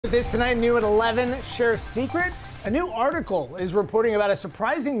This tonight, new at 11, Sheriff's secret? A new article is reporting about a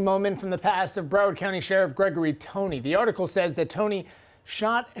surprising moment from the past of Broward County Sheriff Gregory Toney. The article says that Toney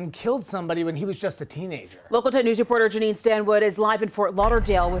shot and killed somebody when he was just a teenager. Local 10 News reporter Janine Stanwood is live in Fort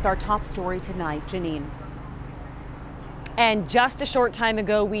Lauderdale with our top story tonight. Janine. And just a short time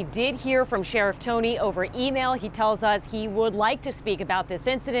ago, we did hear from Sheriff Toney over email. He tells us he would like to speak about this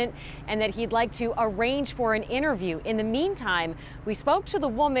incident and that he'd like to arrange for an interview. In the meantime, we spoke to the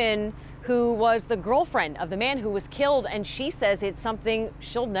woman who was the girlfriend of the man who was killed, and she says it's something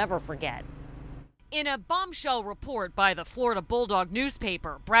she'll never forget. In a bombshell report by the Florida Bulldog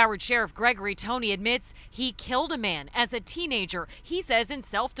newspaper, Broward Sheriff Gregory Toney admits he killed a man as a teenager, he says in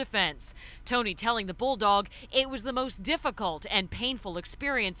self-defense. Toney telling the Bulldog, "It was the most difficult and painful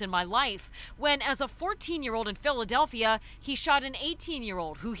experience in my life when, as a 14-year-old in Philadelphia, he shot an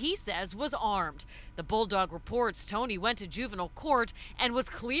 18-year-old who he says was armed." The Bulldog reports Toney went to juvenile court and was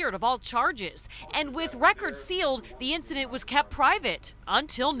cleared of all charges. And with records sealed, the incident was kept private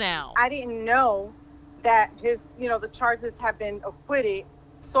until now. I didn't know that the charges have been acquitted.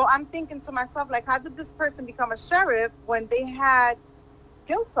 So I'm thinking to myself, like, how did this person become a sheriff when they had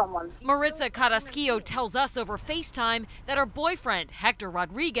killed someone? Maritza Carrasquillo tells us over FaceTime that her boyfriend, Hector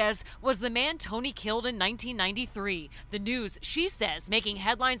Rodriguez, was the man Toney killed in 1993. The news, she says, making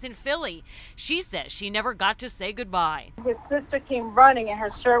headlines in Philly. She says she never got to say goodbye. His sister came running and her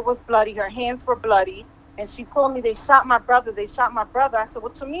shirt was bloody, her hands were bloody, and she told me, "They shot my brother, they shot my brother." I said,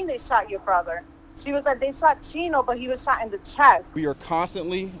 "What do you mean they shot your brother?" She was like, "They shot Chino, but he was shot in the chest." We are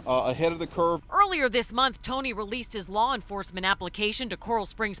constantly ahead of the curve. Earlier this month, Toney released his law enforcement application to Coral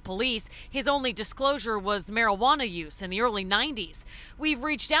Springs Police. His only disclosure was marijuana use in the early 90s. We've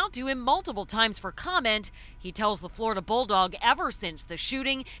reached out to him multiple times for comment. He tells the Florida Bulldog ever since the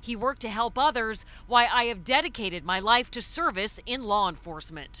shooting, he worked to help others, why I have dedicated my life to service in law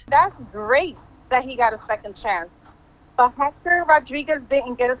enforcement. That's great that he got a second chance, but Hector Rodriguez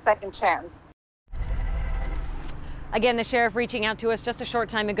didn't get a second chance. Again, the sheriff reaching out to us just a short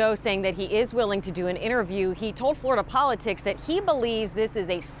time ago saying that he is willing to do an interview. He told Florida Politics that he believes this is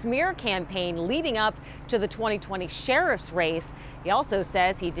a smear campaign leading up to the 2020 sheriff's race. He also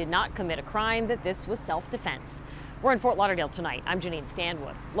says he did not commit a crime, that this was self-defense. We're in Fort Lauderdale tonight. I'm Janine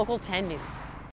Stanwood, Local 10 News.